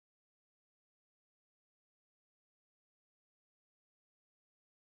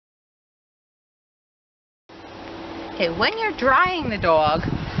Okay, when you're drying the dog,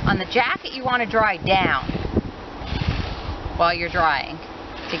 on the jacket you want to dry down while you're drying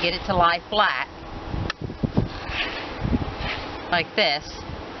to get it to lie flat, like this.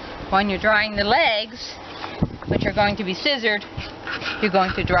 When you're drying the legs, which are going to be scissored, you're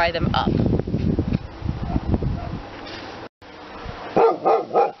going to dry them up.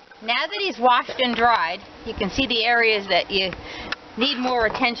 Now that he's washed and dried, you can see the areas that you need more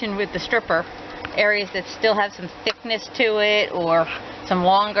attention with the stripper, areas that still have some thickness to it or some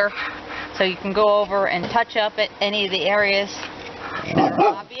longer, so you can go over and touch up at any of the areas that are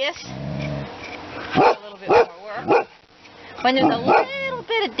obvious. A little bit more work. When there's a little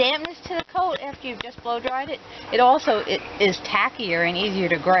bit of dampness to the coat after you've just blow dried it, it is tackier and easier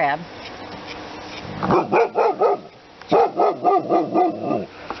to grab.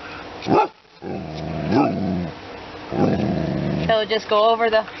 So just go over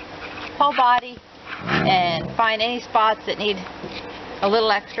the whole body and find any spots that need a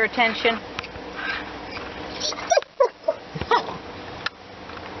little extra attention.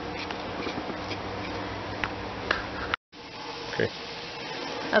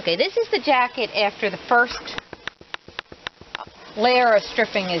 Okay, this is the jacket after the first layer of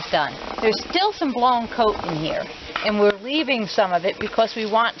stripping is done. There's still some blown coat in here, and we're leaving some of it because we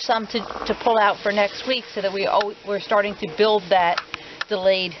want some to pull out for next week, so that we're starting to build that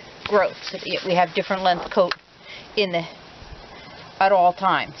delayed growth, so that we have different length coat at all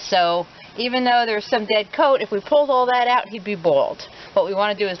times. So even though there's some dead coat, if we pulled all that out, he'd be bald. What we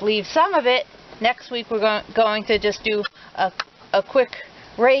want to do is leave some of it. Next week we're going to just do a quick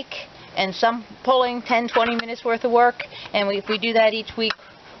rake and some pulling, 10-20 minutes worth of work, and if we do that each week,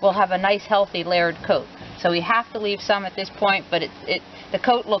 we'll have a nice healthy layered coat. So we have to leave some at this point, but the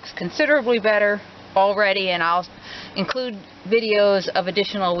coat looks considerably better already, and I'll include videos of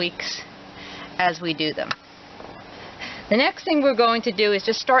additional weeks as we do them. The next thing we're going to do is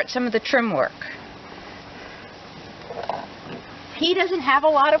just start some of the trim work. He doesn't have a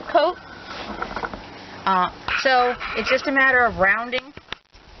lot of coat, so it's just a matter of rounding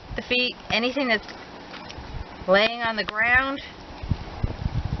the feet. Anything that's laying on the ground,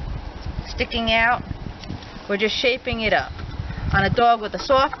 sticking out, we're just shaping it up. On a dog with a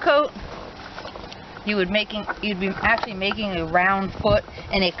soft coat, you'd be actually making a round foot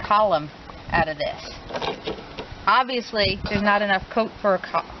and a column out of this. Obviously, there's not enough coat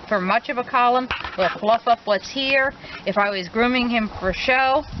for much of a column. We'll fluff up what's here. If I was grooming him for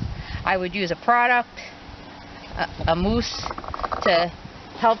show, I would use a product, a mousse, to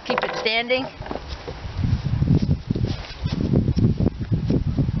help keep it standing.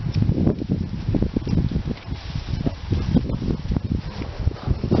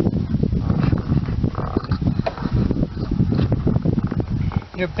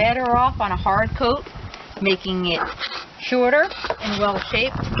 You're better off on a hard coat, making it shorter and well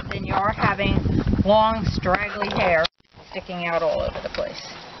shaped, than you are having long straggly hair sticking out all over the place.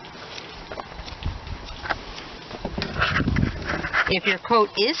 If your coat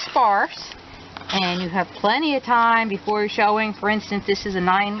is sparse and you have plenty of time before you're showing, for instance, this is a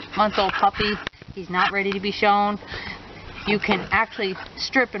 9-month-old puppy, he's not ready to be shown, you can actually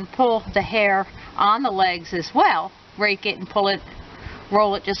strip and pull the hair on the legs as well, rake it and pull it,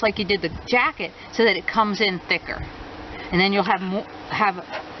 roll it just like you did the jacket, so that it comes in thicker. And then you'll have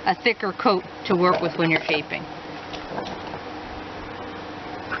a thicker coat to work with when you're shaping.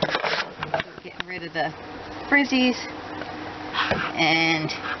 Getting rid of the frizzies, and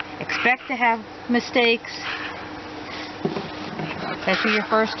expect to have mistakes. Especially your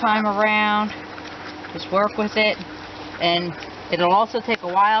first time around. Just work with it, and it'll also take a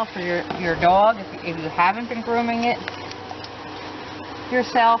while for your dog, if you haven't been grooming it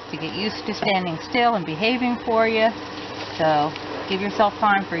yourself, to get used to standing still and behaving for you. So give yourself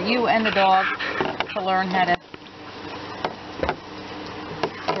time for you and the dog to learn how to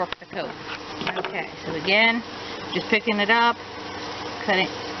work the coat. Okay, so again, just picking it up, cutting,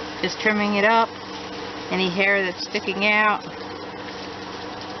 just trimming it up, any hair that's sticking out,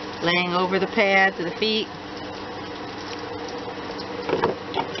 laying over the pads of the feet.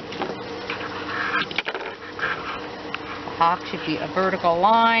 The hock should be a vertical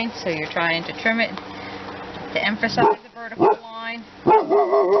line, so you're trying to trim it to emphasize the vertical line.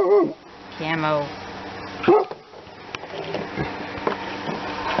 Camo.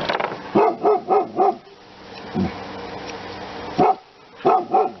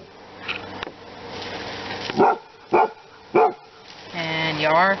 And you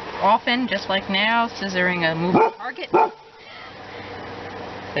are often, just like now, scissoring a moving target. So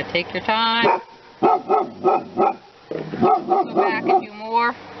take your time. Go back a few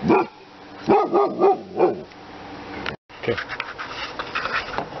more. Okay.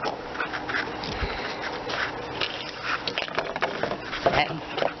 Okay.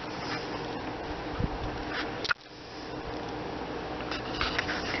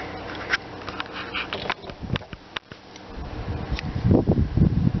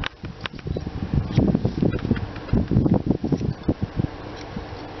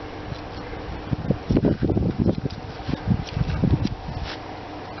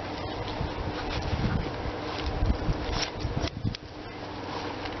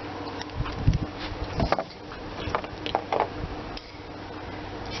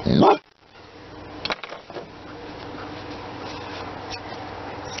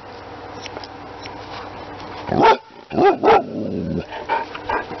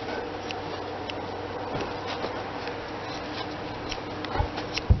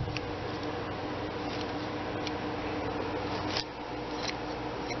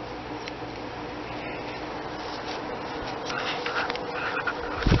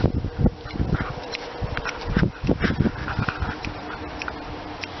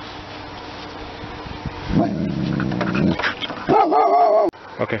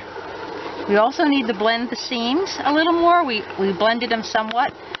 Okay. We also need to blend the seams a little more. We blended them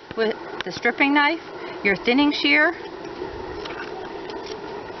somewhat with the stripping knife. Your thinning shear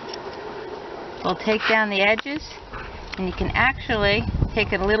will take down the edges, and you can actually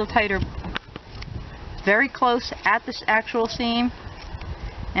take it a little tighter, very close at this actual seam,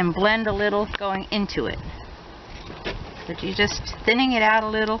 and blend a little going into it. But you're just thinning it out a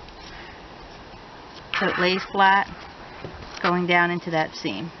little so it lays flat going down into that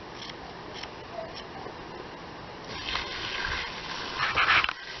seam.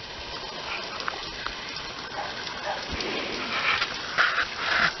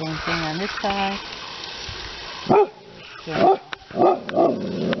 Same thing on this side. Yeah.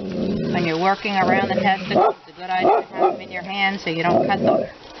 When you're working around the testicles, it's a good idea to have them in your hand so you don't cut them.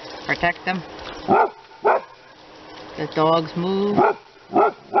 Protect them. The dogs move.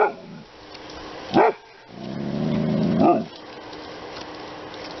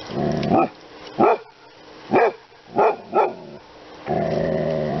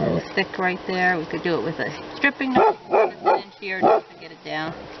 Stick right there. We could do it with a stripping knife, a thin shear just to get it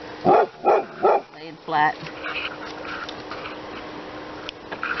down. Lay it flat.